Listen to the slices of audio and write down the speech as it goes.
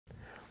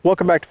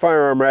Welcome back to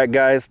Firearm Rack,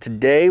 guys.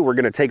 Today we're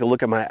going to take a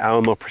look at my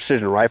Alamo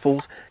Precision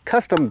Rifles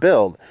custom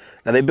build.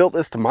 Now, they built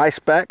this to my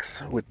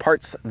specs with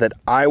parts that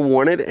I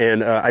wanted,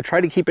 and I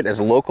tried to keep it as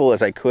local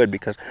as I could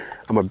because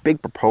I'm a big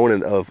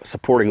proponent of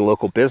supporting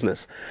local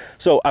business.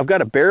 So I've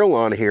got a barrel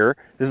on here.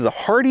 This is a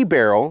Hardy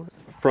barrel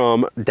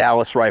from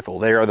Dallas Rifle.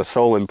 They are the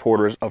sole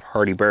importers of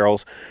Hardy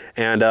barrels,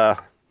 and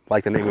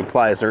like the name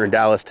implies, they're in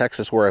Dallas,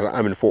 Texas, whereas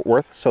I'm in Fort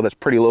Worth, so that's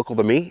pretty local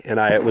to me, and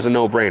it was a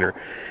no-brainer.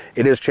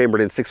 It is chambered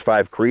in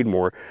 6.5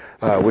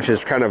 Creedmoor, which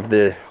is kind of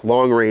the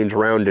long-range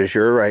round du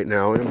jour right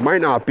now. It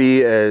might not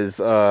be as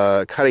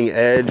cutting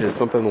edge as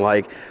something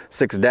like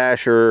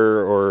 6-Dasher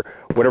or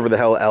whatever the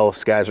hell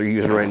else guys are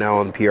using right now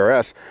on the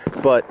PRS,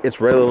 but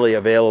it's readily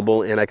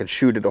available, and I can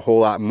shoot it a whole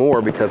lot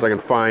more because I can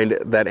find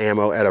that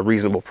ammo at a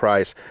reasonable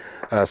price.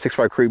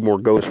 6.5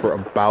 Creedmoor goes for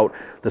about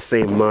the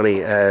same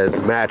money as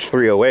Match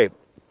 308.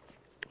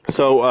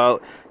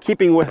 So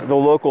keeping with the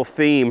local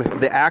theme,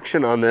 the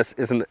action on this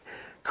is an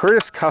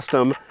Curtis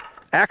Custom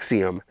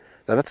Axiom.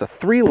 Now that's a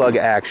 3-lug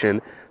action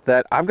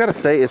that I've got to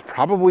say is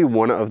probably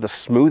one of the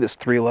smoothest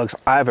 3-lugs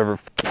I've ever.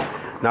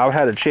 Now I've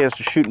had a chance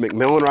to shoot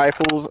McMillan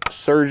rifles,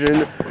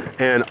 Surgeon,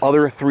 and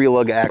other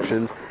 3-lug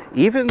actions.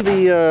 Even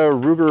the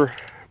Ruger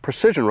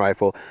Precision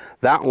rifle,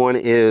 that one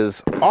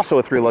is also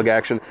a 3-lug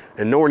action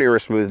and nowhere near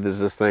as smooth as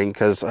this thing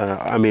because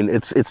I mean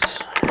it's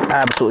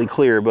absolutely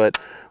clear, but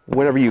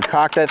whenever you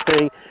cock that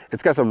thing,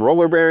 it's got some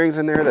roller bearings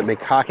in there that make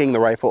cocking the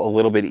rifle a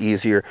little bit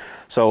easier.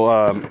 So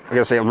I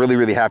gotta say I'm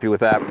really happy with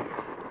that.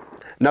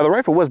 Now the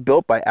rifle was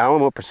built by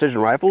Alamo Precision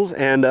Rifles,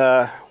 and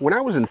when I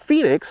was in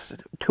Phoenix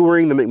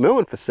touring the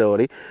McMillan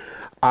facility,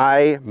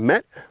 I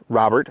met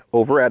Robert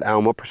over at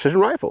Alamo Precision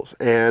Rifles,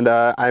 and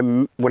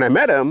when I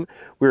met him,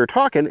 we were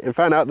talking and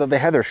found out that they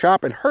had their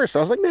shop in Hearst. I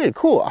was like, man,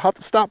 cool, I'll have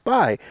to stop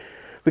by.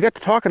 We got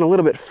to talking a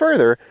little bit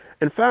further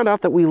and found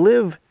out that we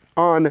live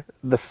on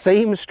the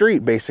same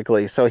street,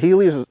 basically. So he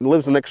lives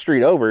the next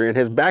street over, in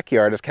his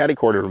backyard is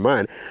catty-corner to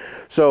mine.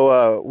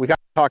 So we got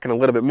talking a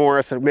little bit more.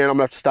 I said, man, I'm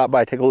gonna have to stop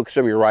by, take a look at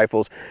some of your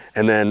rifles,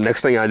 and then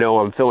next thing I know,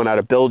 I'm filling out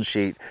a build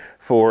sheet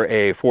for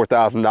a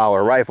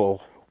 $4,000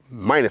 rifle,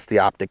 minus the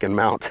optic and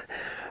mount.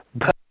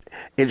 But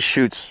it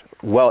shoots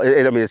well.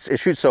 I mean, it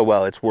shoots so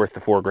well, it's worth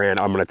the $4 grand.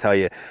 I'm gonna tell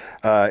you,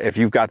 if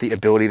you've got the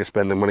ability to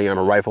spend the money on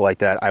a rifle like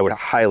that, I would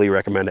highly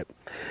recommend it.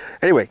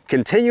 Anyway,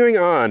 continuing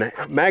on,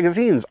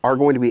 magazines are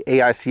going to be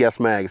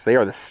AICS mags. They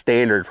are the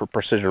standard for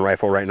precision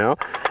rifle right now.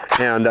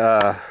 And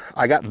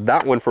I got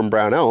that one from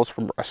Brownells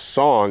from a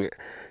song,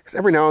 because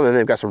every now and then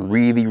they've got some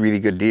really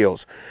good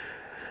deals.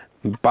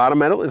 Bottom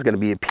metal is going to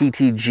be a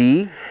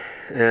PTG,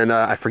 and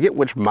I forget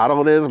which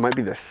model it is. It might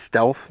be the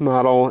Stealth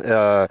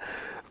model.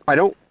 I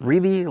don't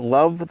really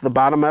love the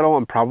bottom metal.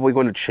 I'm probably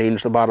going to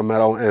change the bottom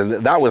metal,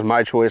 and that was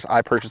my choice.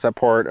 I purchased that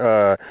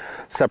part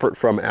separate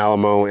from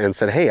Alamo and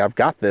said, hey, I've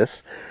got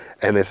this.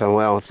 And they said,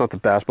 well, it's not the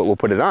best, but we'll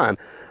put it on.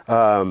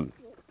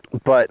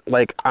 But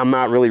like, I'm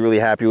not really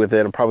happy with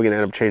it. I'm probably going to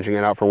end up changing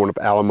it out for one of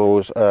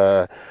Alamo's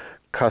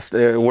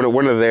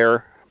one of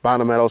their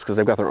bottom metals, because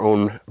they've got their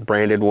own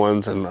branded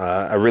ones, and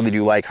I really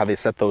do like how they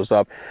set those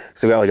up.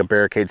 So we got like a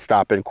barricade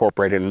stop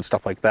incorporated and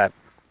stuff like that.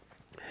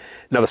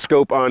 Now the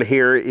scope on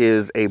here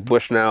is a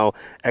Bushnell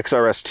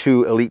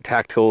XRS2 Elite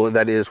Tactical.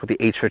 That is with the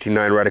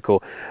H59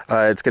 reticle.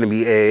 It's going to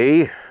be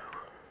a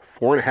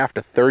 4.5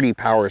 to 30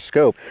 power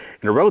scope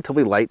in a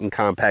relatively light and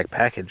compact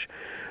package.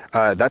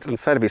 That's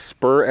inside of a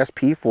Spur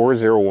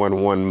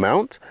SP4011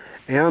 mount,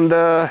 and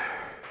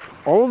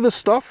all of this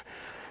stuff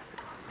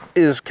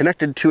is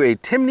connected to a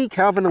Timney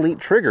Calvin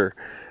Elite trigger,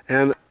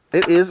 and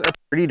it is a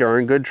pretty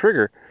darn good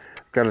trigger.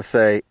 Gotta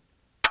say,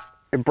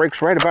 it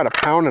breaks right about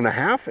 1.5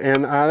 pounds,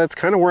 and that's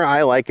kind of where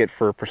I like it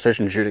for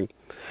precision shooting.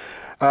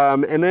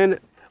 And then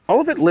all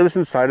of it lives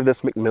inside of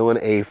this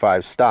McMillan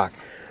A5 stock.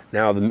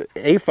 Now the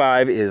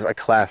A5 is a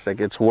classic.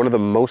 It's one of the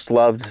most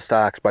loved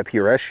stocks by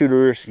PRS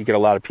shooters. You get a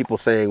lot of people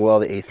saying, well,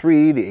 the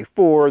A3, the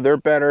A4, they're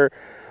better,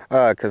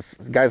 because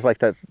guys like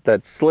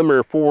that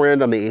slimmer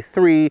forend on the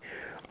A3.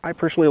 I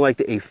personally like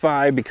the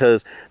A5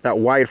 because that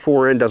wide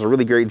forend does a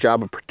really great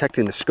job of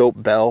protecting the scope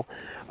bell,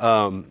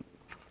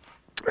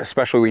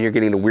 especially when you're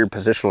getting to weird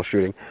positional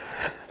shooting.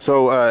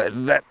 So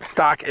that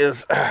stock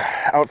is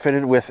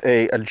outfitted with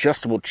a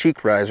adjustable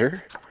cheek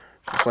riser,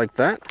 just like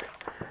that.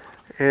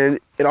 And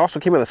it also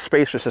came with a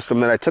spacer system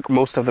that I took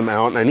most of them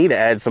out, and I need to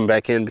add some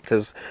back in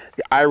because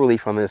the eye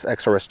relief on this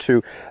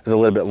XRS2 is a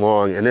little bit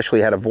long.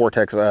 Initially, I had a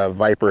Vortex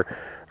Viper,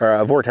 or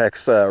a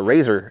Vortex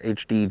Razor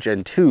HD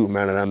Gen 2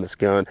 mounted on this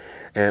gun,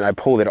 and I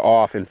pulled it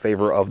off in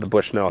favor of the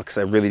Bushnell because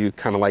I really do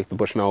kind of like the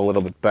Bushnell a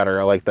little bit better.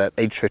 I like that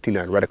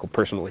H59 reticle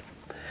personally.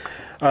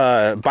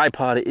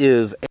 Bipod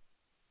is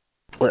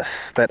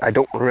that I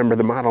don't remember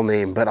the model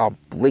name, but I'll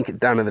link it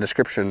down in the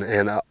description,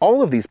 and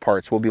all of these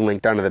parts will be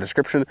linked down in the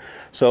description.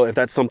 So if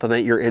that's something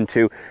that you're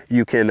into,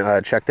 you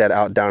can check that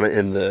out down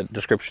in the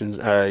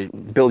description.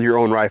 Build your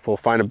own rifle,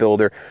 find a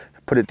builder,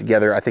 put it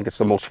together. I think it's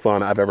the most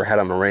fun I've ever had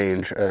on the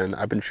range, and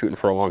I've been shooting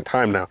for a long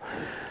time now.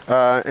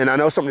 And I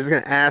know somebody's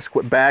going to ask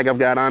what bag I've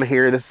got on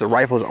here. This is a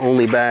rifles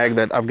only bag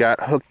that I've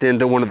got hooked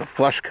into one of the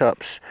flush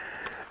cups.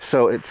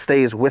 so it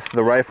stays with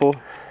the rifle.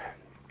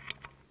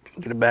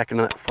 Get it back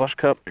into that flush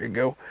cup. There you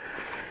go.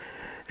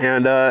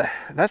 And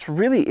that's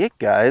really it,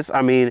 guys.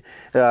 I mean,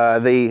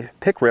 the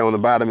pick rail on the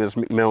bottom is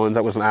McMillan's.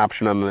 That was an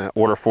option on the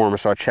order form,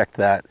 so I checked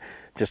that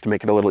just to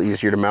make it a little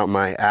easier to mount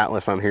my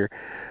Atlas on here.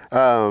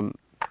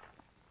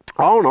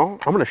 All in all,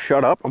 I'm going to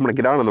shut up. I'm going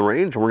to get out on the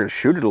range and we're going to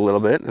shoot it a little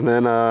bit. And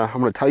then I'm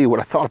going to tell you what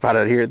I thought about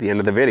it here at the end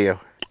of the video.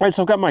 All right,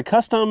 so I've got my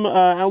custom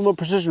Alamo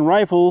precision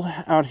rifle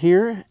out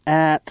here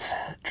at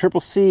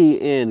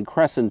CCC in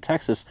Crescent,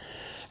 Texas.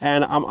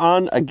 And I'm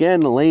on,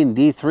 again, lane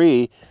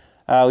D3.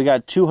 We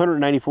got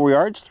 294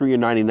 yards,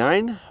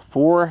 399,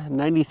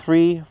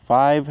 493,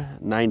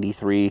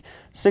 593,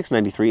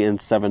 693,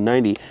 and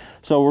 790.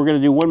 So we're going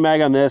to do one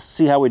mag on this,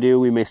 see how we do.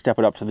 We may step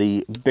it up to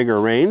the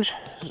bigger range.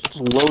 Let's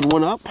load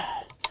one up.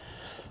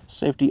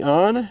 Safety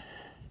on.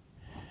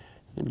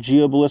 And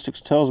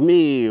Geoballistics tells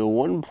me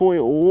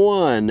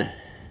 1.1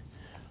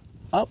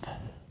 up.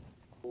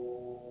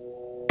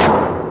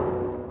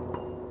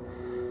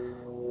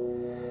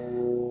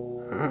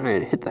 All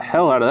right, hit the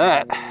hell out of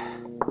that.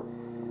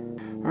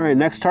 All right,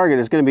 next target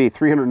is going to be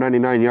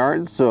 399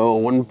 yards, so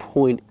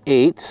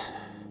 1.8.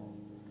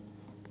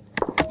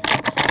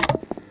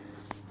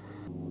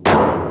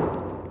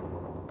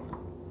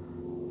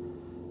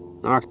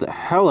 Knock the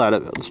hell out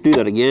of it. Let's do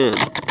that again.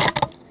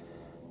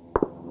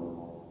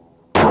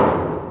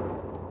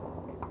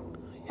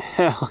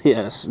 Hell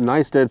yes,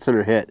 nice dead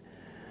center hit.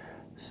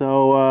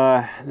 So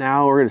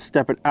now we're going to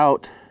step it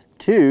out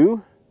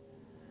to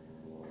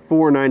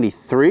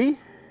 493.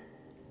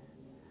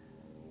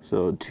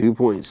 So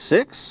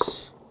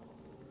 2.6.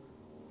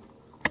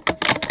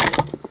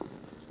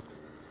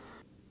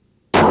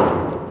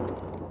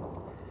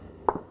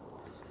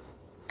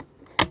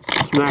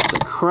 Smack the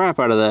crap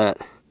out of that.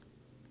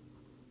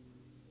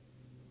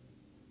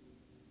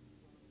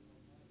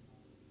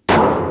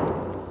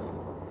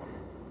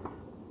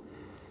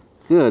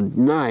 Good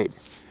night.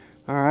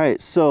 All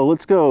right, so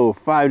let's go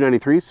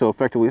 593, so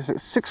effectively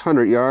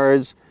 600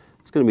 yards.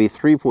 It's going to be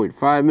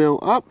 3.5 mil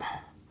up.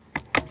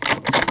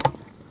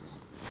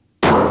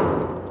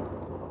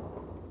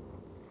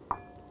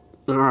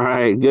 All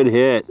right, good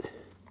hit.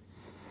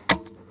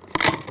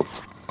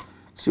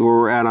 See where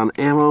we're at on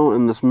ammo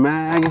in this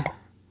mag.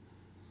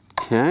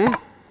 Okay.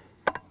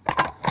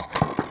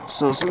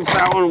 So since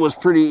that one was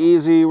pretty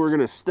easy, we're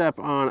going to step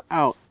on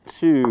out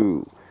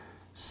to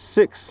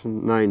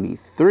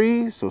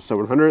 693, so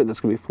 700. That's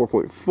going to be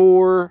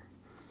 4.4.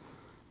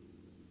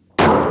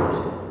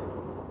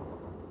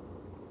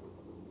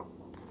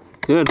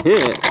 Good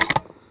hit.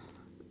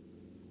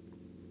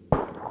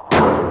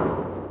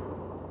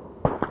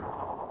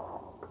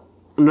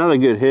 Another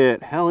good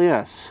hit. Hell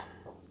yes.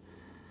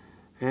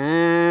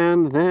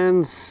 And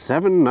then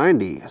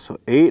 790, so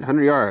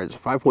 800 yards,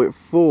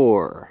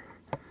 5.4.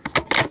 I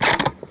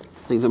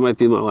think that might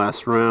be my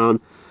last round.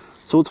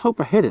 So let's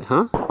hope I hit it,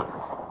 huh?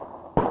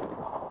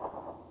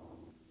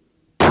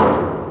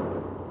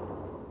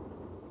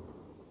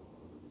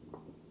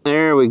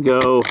 There we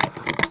go.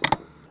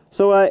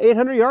 So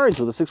 800 yards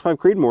with a 6.5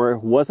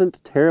 Creedmoor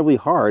wasn't terribly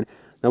hard.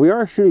 Now we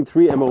are shooting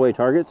 3 MOA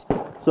targets,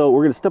 so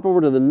we're going to step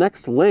over to the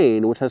next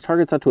lane, which has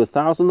targets out to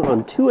 1,000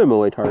 on 2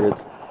 MOA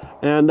targets.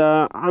 And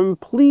I'm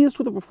pleased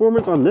with the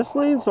performance on this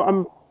lane, so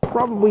I'm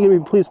probably going to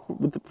be pleased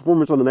with the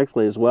performance on the next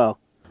lane as well.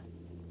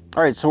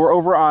 All right, so we're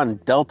over on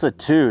Delta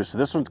 2. So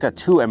this one's got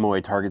 2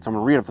 MOA targets. I'm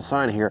going to read off the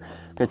sign here.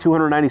 Got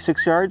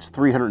 296 yards,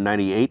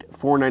 398,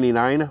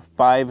 499,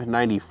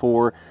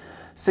 594,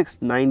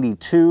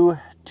 692,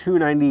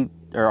 290,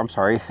 or I'm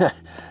sorry,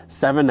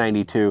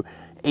 792,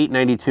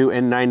 892,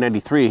 and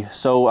 993.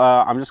 So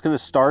I'm just going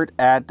to start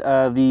at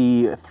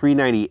the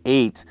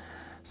 398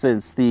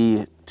 since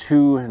the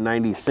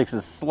 296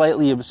 is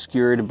slightly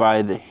obscured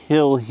by the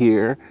hill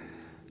here.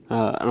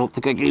 I don't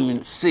think I can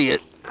even see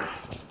it.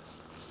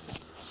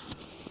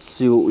 Let's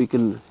see what we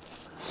can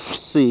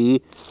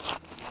see.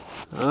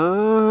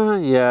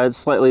 Yeah, it's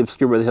slightly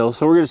obscured by the hill.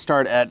 So we're going to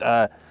start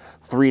at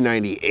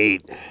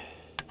 398.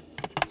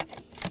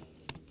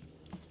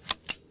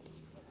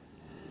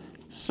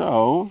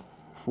 So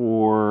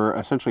for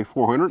essentially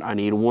 400, I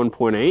need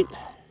 1.8.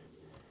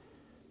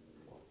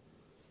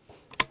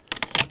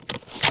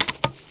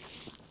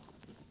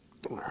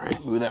 All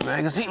right, move that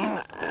magazine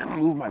and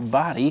move my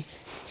body.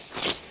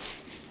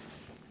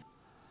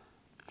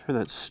 Turn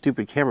that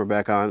stupid camera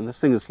back on.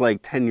 This thing is like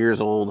 10 years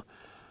old,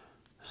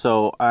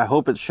 so I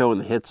hope it's showing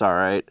the hits all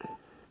right.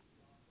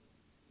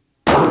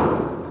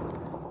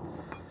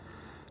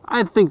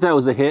 I think that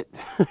was a hit.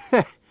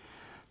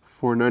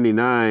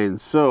 499,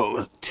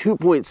 so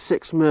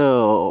 2.6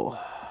 mil.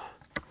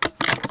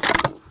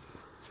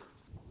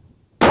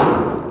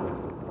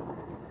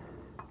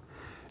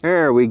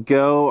 There we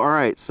go. All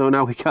right, so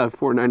now we got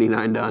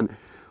 499 done.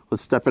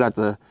 Let's step it out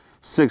to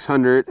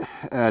 600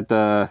 at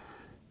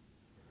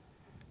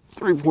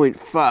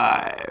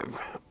 3.5.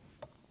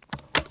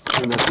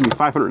 And that's gonna be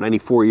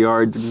 594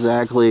 yards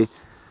exactly.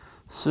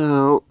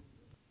 So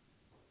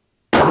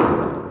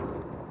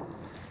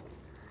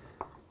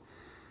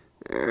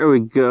there we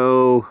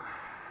go.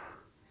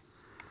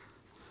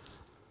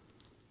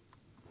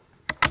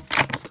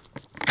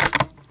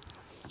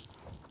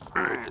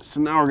 So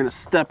now we're gonna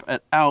step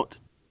it out.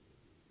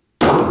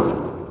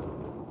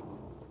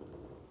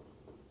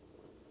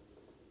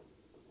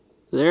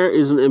 There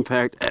is an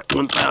impact at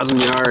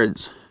 1,000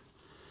 yards.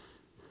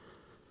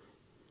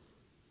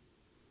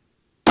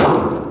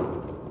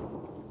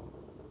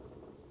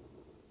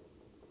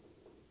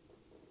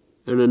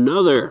 And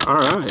another, all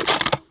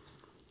right.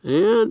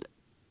 And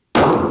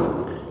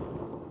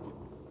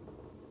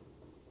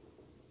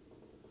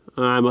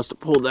I must have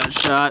pulled that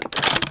shot.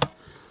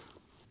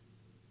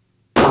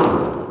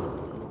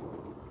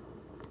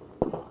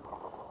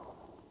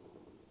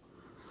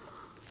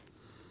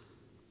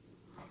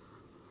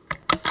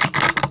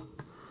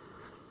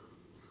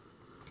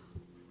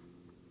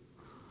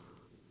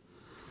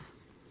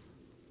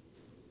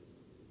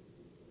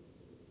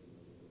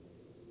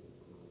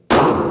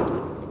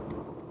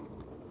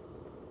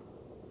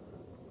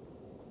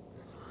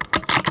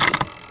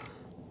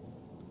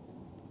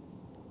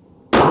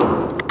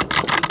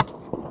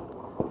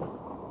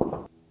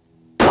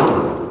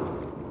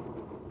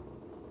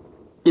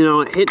 You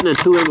know, hitting a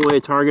 2 MOA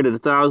target at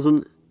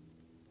 1,000,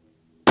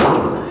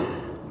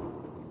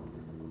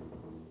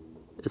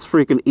 it's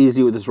freaking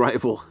easy with this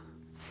rifle.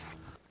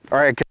 All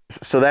right, guys,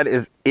 so that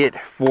is it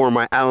for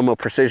my Alamo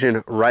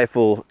Precision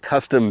Rifle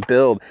custom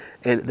build.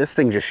 And this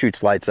thing just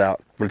shoots lights out.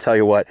 I'm gonna tell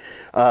you what,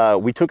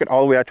 we took it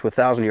all the way out to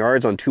 1,000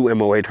 yards on 2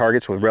 MOA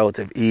targets with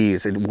relative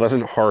ease. It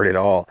wasn't hard at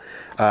all.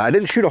 I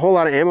didn't shoot a whole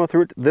lot of ammo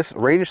through this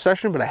range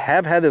session, but I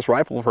have had this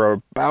rifle for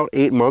about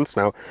 8 months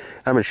now.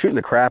 I've been shooting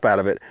the crap out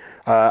of it.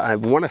 I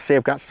want to say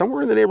I've got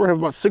somewhere in the neighborhood of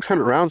about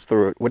 600 rounds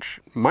through it, which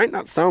might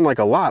not sound like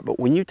a lot, but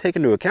when you take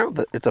into account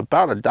that it's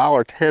about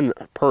 $1.10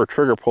 per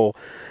trigger pull,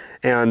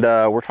 and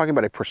we're talking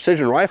about a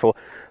precision rifle,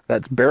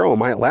 that barrel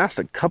might last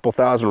a couple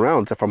thousand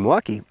rounds if I'm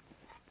lucky.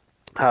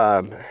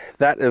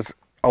 That is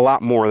a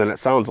lot more than it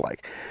sounds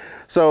like.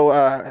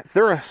 So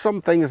there are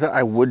some things that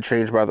I would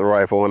change about the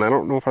rifle, and I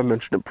don't know if I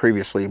mentioned it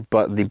previously,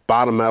 but the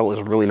bottom metal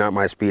is really not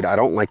my speed. I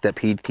don't like that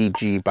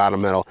PTG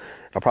bottom metal.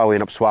 I'll probably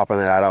end up swapping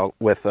that out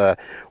with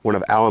one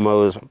of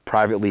Alamo's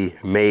privately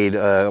made,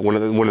 one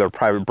of their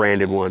private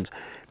branded ones,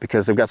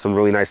 because they've got some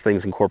really nice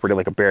things incorporated,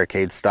 like a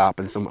barricade stop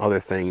and some other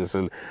things.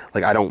 And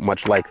like, I don't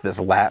much like this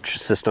latch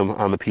system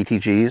on the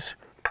PTGs,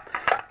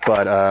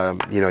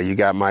 but you know, you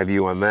got my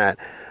view on that.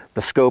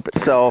 The scope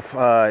itself,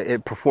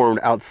 it performed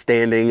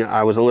outstanding.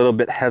 I was a little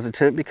bit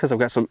hesitant because I've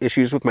got some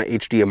issues with my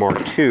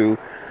HDMR2.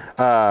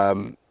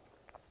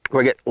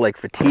 I get like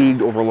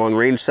fatigued over long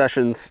range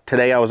sessions.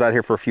 Today I was out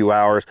here for a few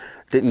hours,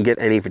 didn't get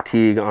any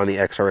fatigue on the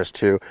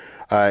XRS2.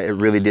 It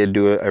really did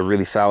do a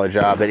really solid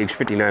job. That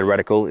H59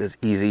 reticle is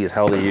easy as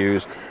hell to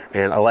use,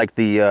 and I like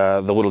the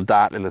little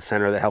dot in the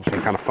center that helps me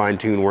kind of fine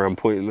tune where I'm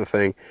pointing the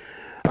thing.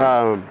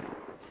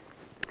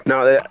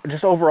 Now,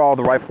 just overall,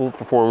 the rifle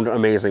performed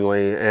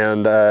amazingly, and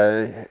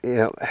you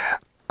know,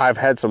 I've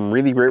had some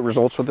really great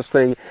results with this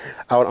thing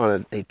out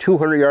on a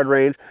 200-yard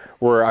range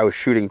where I was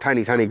shooting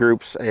tiny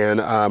groups, and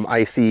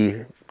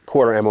IC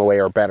quarter MOA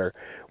or better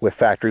with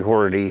factory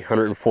Hornady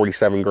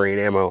 147 grain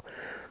ammo.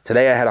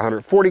 Today I had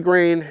 140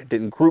 grain,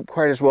 didn't group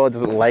quite as well. It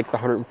doesn't like the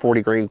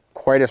 140 grain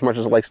quite as much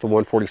as it likes the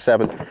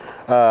 147,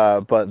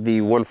 but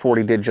the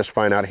 140 did just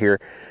fine out here.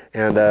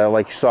 And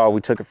like you saw,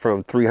 we took it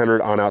from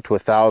 300 on out to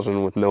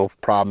 1,000 with no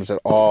problems at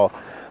all.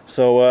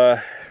 So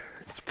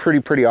it's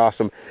pretty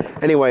awesome.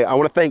 Anyway, I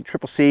want to thank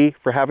Triple C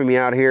for having me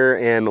out here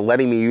and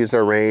letting me use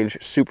their range.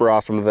 Super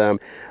awesome of them.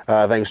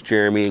 Thanks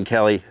Jeremy and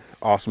Kelly.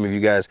 Awesome of you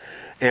guys.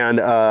 And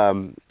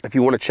if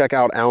you want to check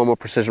out Alamo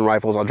Precision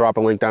Rifles, I'll drop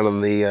a link down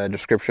in the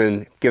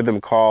description. Give them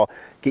a call,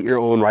 get your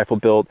own rifle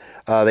built.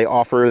 They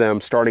offer them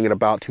starting at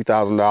about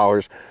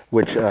 $2,000,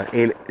 which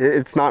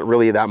it's not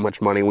really that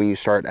much money when you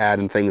start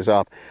adding things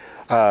up.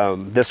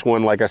 This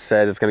one, like I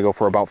said, is going to go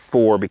for about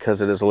 $4 because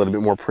it is a little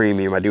bit more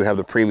premium. I do have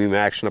the premium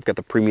action. I've got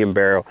the premium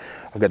barrel.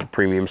 I've got the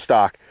premium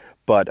stock.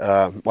 But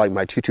like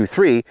my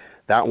 223,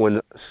 that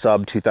one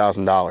sub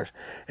 $2,000.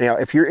 Now,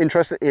 if you're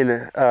interested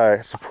in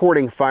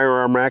supporting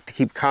Firearm Rack to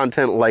keep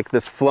content like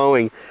this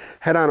flowing,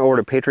 head on over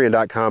to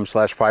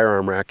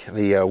patreon.com/firearmrack.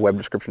 The web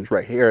description's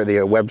right here. The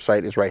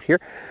website is right here.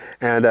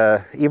 And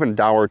even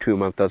 $1 or $2 a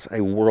month does a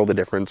world of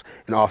difference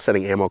in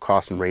offsetting ammo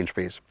costs and range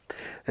fees.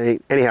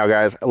 Anyhow,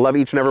 guys, I love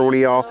each and every one of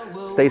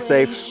y'all. Stay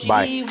safe.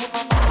 Bye.